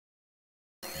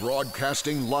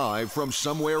Broadcasting live from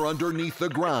somewhere underneath the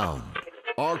ground.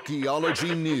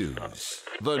 Archaeology News.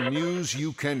 The news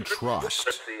you can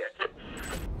trust.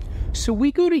 So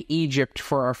we go to Egypt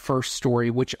for our first story,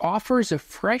 which offers a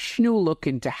fresh new look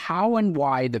into how and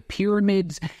why the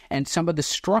pyramids and some of the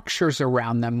structures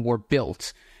around them were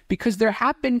built. Because there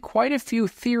have been quite a few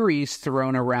theories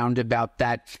thrown around about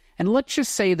that, and let's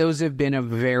just say those have been of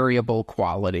variable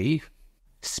quality.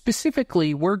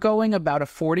 Specifically, we're going about a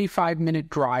 45-minute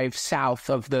drive south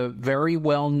of the very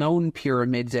well-known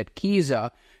pyramids at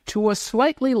Giza to a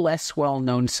slightly less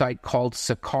well-known site called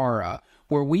Saqqara,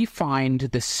 where we find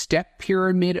the step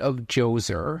pyramid of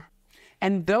Djoser.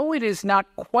 And though it is not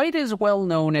quite as well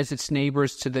known as its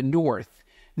neighbors to the north,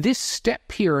 this step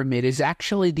pyramid is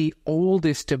actually the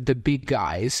oldest of the big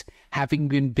guys, having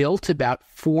been built about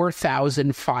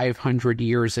 4,500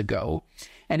 years ago.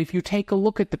 And if you take a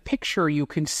look at the picture, you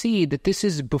can see that this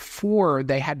is before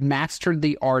they had mastered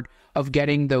the art of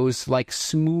getting those like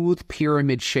smooth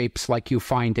pyramid shapes like you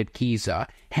find at Giza.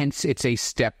 Hence, it's a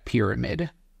step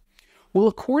pyramid. Well,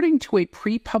 according to a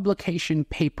pre-publication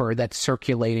paper that's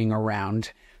circulating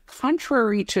around,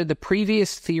 contrary to the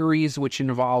previous theories which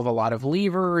involve a lot of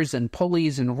levers and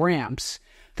pulleys and ramps,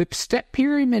 the step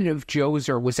pyramid of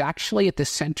Djoser was actually at the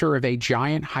center of a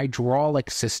giant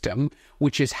hydraulic system,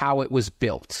 which is how it was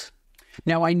built.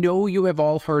 Now, I know you have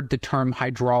all heard the term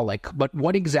hydraulic, but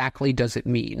what exactly does it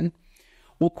mean?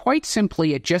 Well, quite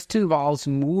simply, it just involves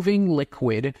moving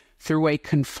liquid through a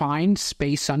confined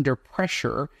space under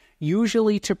pressure,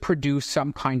 usually to produce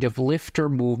some kind of lift or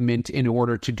movement in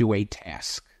order to do a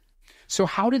task. So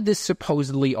how did this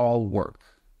supposedly all work?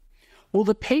 Well,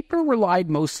 the paper relied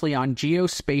mostly on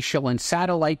geospatial and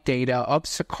satellite data of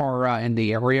Saqqara and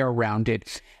the area around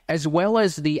it, as well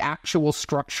as the actual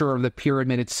structure of the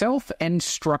pyramid itself and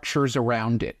structures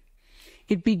around it.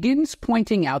 It begins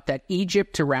pointing out that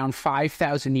Egypt around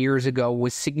 5,000 years ago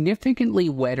was significantly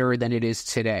wetter than it is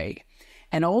today.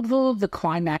 And although the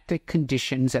climatic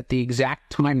conditions at the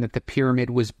exact time that the pyramid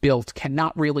was built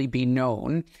cannot really be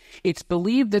known, it's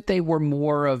believed that they were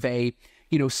more of a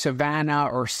savanna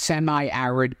or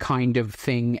semi-arid kind of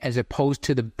thing as opposed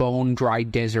to the bone-dry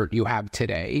desert you have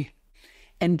today.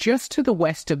 And just to the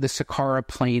west of the Saqqara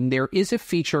plain, there is a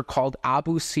feature called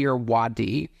Abusir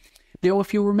Wadi. Now,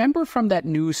 if you remember from that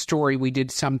news story we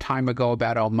did some time ago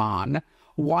about Oman,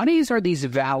 wadis are these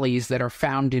valleys that are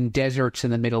found in deserts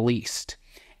in the Middle East.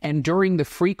 And during the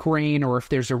freak rain, or if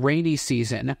there's a rainy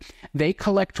season, they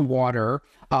collect water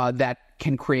that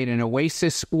can create an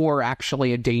oasis or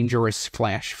actually a dangerous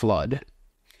flash flood.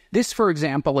 This, for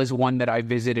example, is one that I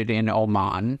visited in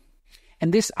Oman.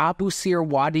 And this Abusir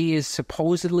Wadi is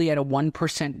supposedly at a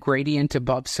 1% gradient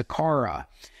above Saqqara.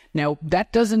 Now,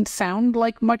 that doesn't sound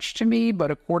like much to me, but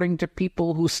according to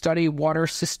people who study water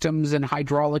systems and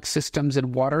hydraulic systems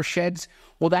and watersheds,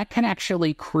 well, that can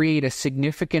actually create a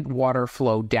significant water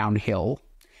flow downhill.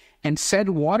 And said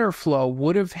water flow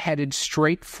would have headed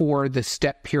straight for the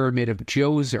step pyramid of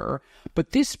Djoser,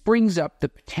 but this brings up the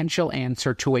potential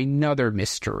answer to another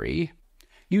mystery.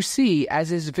 You see,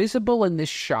 as is visible in this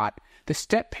shot, the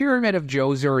step pyramid of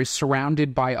Djoser is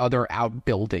surrounded by other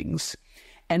outbuildings.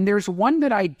 And there's one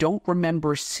that I don't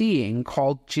remember seeing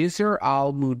called Gisr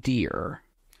el-Mudir.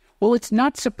 Well, it's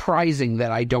not surprising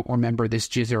that I don't remember this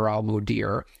Gisr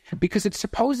el-Mudir, because it's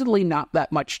supposedly not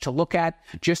that much to look at,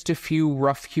 just a few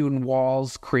rough-hewn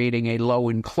walls creating a low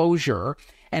enclosure,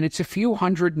 and it's a few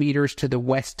hundred meters to the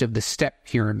west of the step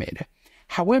pyramid.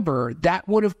 However, that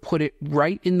would have put it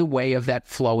right in the way of that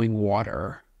flowing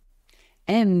water.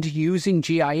 And using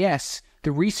GIS,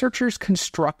 the researchers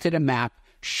constructed a map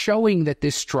showing that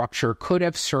this structure could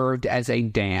have served as a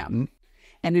dam.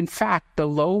 And in fact, the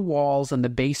low walls and the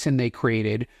basin they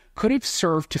created could have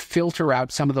served to filter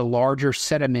out some of the larger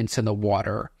sediments in the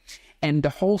water. And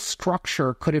the whole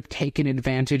structure could have taken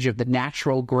advantage of the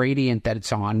natural gradient that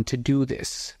it's on to do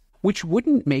this. Which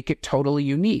wouldn't make it totally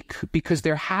unique, because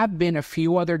there have been a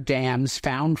few other dams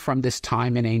found from this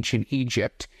time in ancient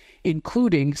Egypt,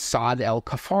 including Sad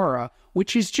el-Kafara,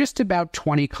 which is just about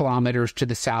 20 kilometers to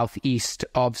the southeast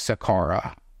of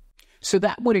Saqqara. So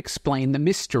that would explain the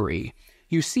mystery.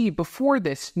 You see, before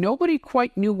this, nobody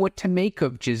quite knew what to make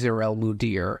of Gisr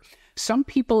el-Mudir. Some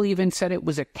people even said it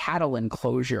was a cattle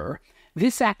enclosure.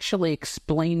 This actually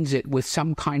explains it with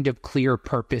some kind of clear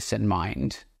purpose in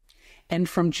mind. And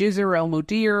from Gisr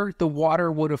el-Mudir, the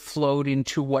water would have flowed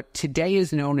into what today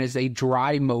is known as a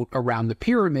dry moat around the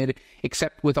pyramid,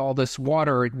 except with all this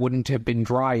water, it wouldn't have been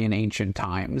dry in ancient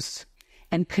times.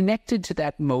 And connected to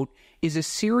that moat is a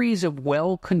series of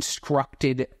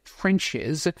well-constructed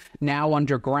trenches, now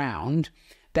underground,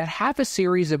 that have a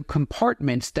series of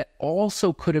compartments that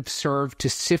also could have served to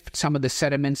sift some of the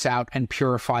sediments out and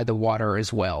purify the water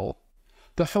as well.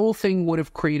 The whole thing would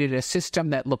have created a system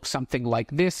that looked something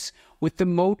like this, with the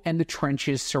moat and the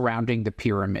trenches surrounding the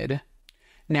pyramid.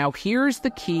 Now here's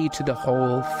the key to the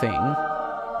whole thing.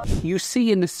 You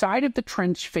see, in the side of the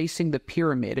trench facing the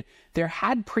pyramid, there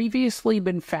had previously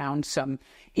been found some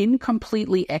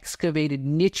incompletely excavated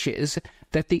niches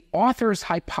that the authors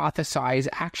hypothesize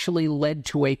actually led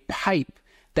to a pipe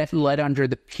that led under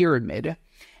the pyramid.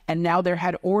 And now there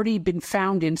had already been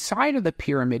found inside of the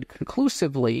pyramid,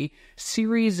 conclusively,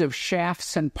 series of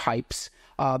shafts and pipes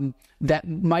that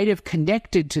might have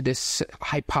connected to this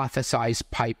hypothesized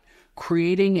pipe,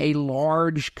 creating a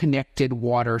large connected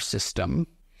water system.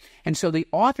 And so the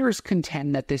authors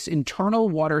contend that this internal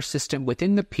water system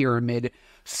within the pyramid,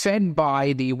 fed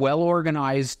by the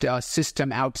well-organized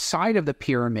system outside of the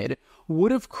pyramid,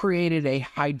 would have created a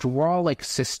hydraulic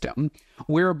system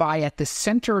whereby at the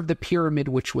center of the pyramid,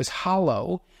 which was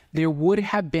hollow, there would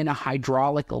have been a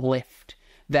hydraulic lift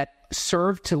that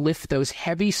served to lift those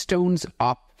heavy stones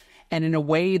up, and in a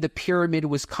way the pyramid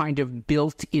was kind of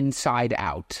built inside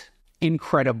out.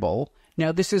 Incredible.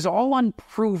 Now, this is all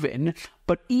unproven,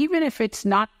 but even if it's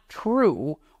not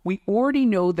true, we already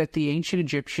know that the ancient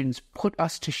Egyptians put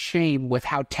us to shame with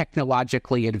how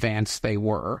technologically advanced they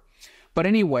were. But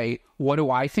anyway, what do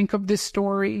I think of this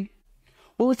story?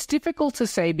 Well, it's difficult to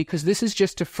say because this is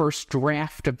just a first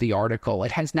draft of the article.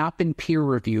 It has not been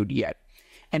peer-reviewed yet.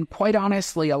 And quite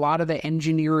honestly, a lot of the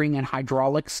engineering and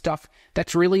hydraulic stuff,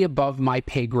 that's really above my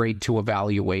pay grade to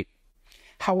evaluate.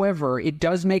 However, it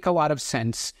does make a lot of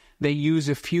sense. They use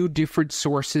a few different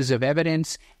sources of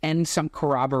evidence and some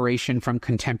corroboration from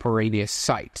contemporaneous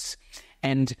sites.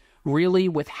 And really,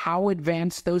 with how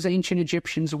advanced those ancient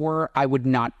Egyptians were, I would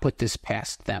not put this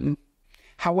past them.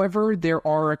 However, there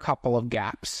are a couple of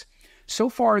gaps. So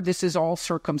far, this is all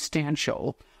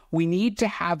circumstantial. We need to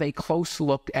have a close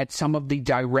look at some of the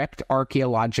direct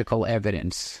archaeological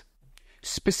evidence.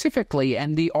 Specifically,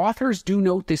 and the authors do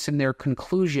note this in their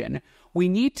conclusion, we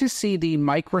need to see the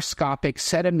microscopic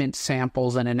sediment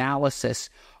samples and analysis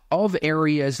of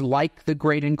areas like the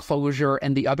Great Enclosure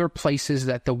and the other places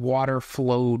that the water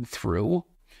flowed through.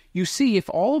 You see, if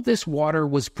all of this water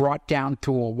was brought down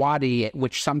through a wadi,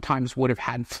 which sometimes would have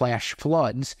had flash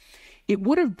floods, it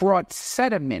would have brought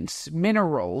sediments,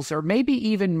 minerals, or maybe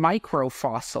even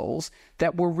microfossils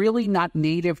that were really not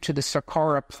native to the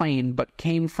Saqqara plain but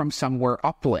came from somewhere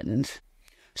upland.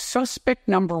 Suspect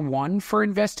number one for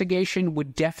investigation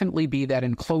would definitely be that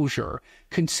enclosure.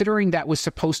 Considering that was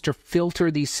supposed to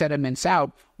filter these sediments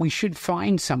out, we should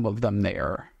find some of them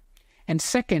there. And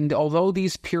second, although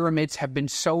these pyramids have been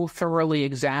so thoroughly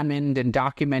examined and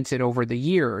documented over the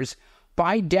years,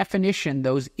 by definition,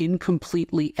 those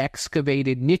incompletely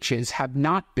excavated niches have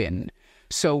not been.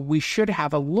 So we should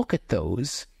have a look at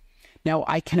those. Now,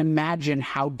 I can imagine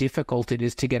how difficult it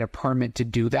is to get a permit to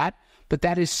do that, but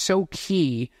that is so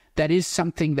key. That is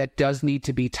something that does need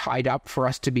to be tied up for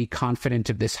us to be confident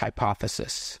of this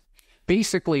hypothesis.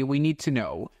 Basically, we need to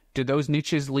know, do those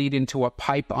niches lead into a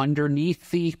pipe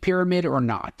underneath the pyramid or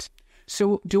not?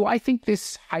 So, do I think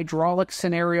this hydraulic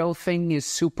scenario thing is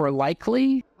super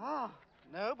likely?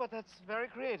 No, but that's very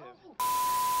creative.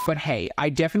 But hey, I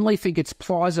definitely think it's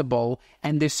plausible,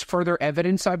 and this further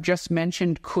evidence I've just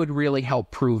mentioned could really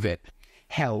help prove it.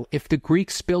 Hell, if the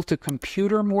Greeks built a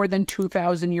computer more than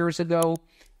 2,000 years ago,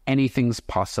 anything's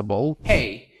possible.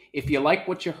 Hey, if you like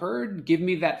what you heard, give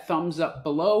me that thumbs up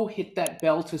below, hit that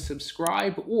bell to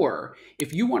subscribe, or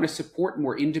if you want to support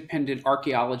more independent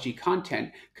archaeology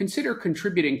content, consider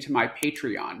contributing to my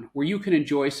Patreon, where you can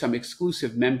enjoy some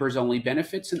exclusive members-only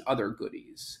benefits and other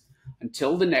goodies.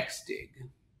 Until the next dig.